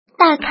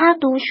大咖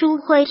读书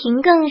会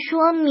停更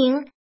说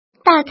明。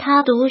大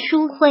咖读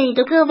书会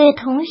的各位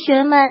同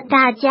学们，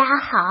大家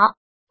好，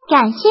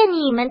感谢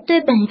你们对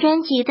本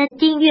专辑的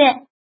订阅。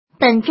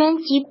本专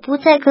辑不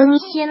再更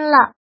新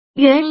了，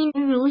原因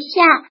如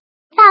下：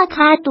大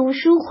咖读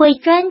书会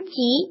专辑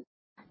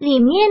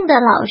里面的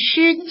老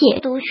师解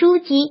读书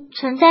籍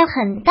存在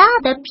很大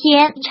的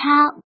偏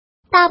差，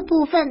大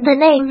部分的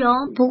内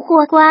容不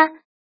过关，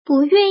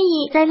不愿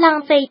意再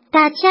浪费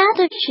大家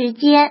的时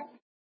间。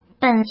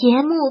本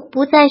节目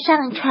不再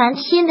上传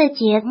新的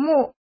节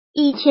目，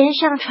以前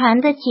上传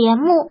的节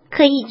目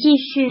可以继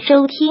续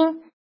收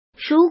听。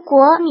如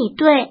果你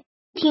对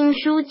听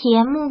书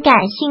节目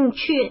感兴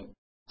趣，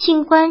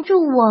请关注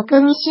我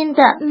更新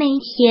的每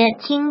天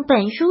听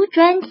本书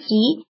专辑。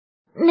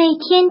每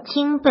天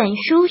听本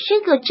书是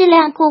个质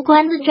量过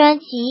关的专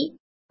辑，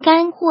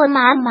干货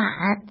满满，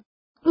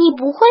你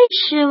不会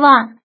失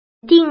望。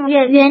订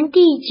阅原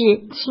地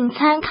址请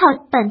参考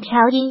本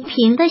条音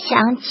频的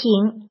详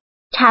情。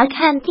查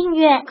看订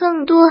阅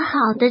更多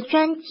好的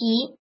专辑，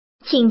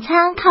请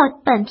参考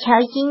本条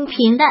音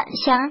频的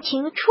详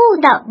情处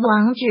的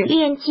网址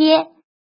链接。